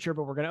future,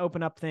 but we're going to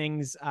open up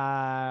things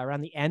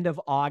around the end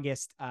of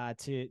August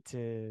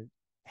to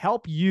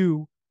help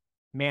you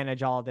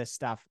manage all of this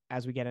stuff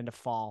as we get into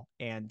fall,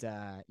 and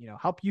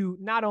help you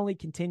not only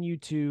continue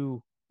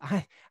to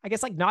I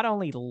guess like not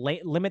only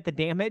limit the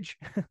damage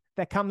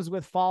that comes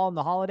with fall and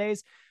the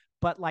holidays,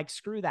 but like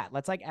screw that.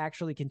 Let's like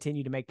actually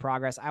continue to make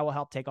progress. I will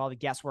help take all the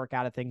guesswork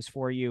out of things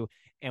for you,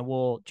 and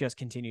we'll just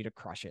continue to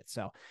crush it.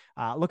 So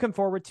looking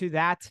forward to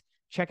that.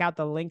 Check out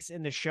the links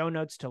in the show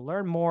notes to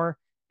learn more,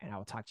 and I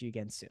will talk to you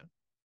again soon.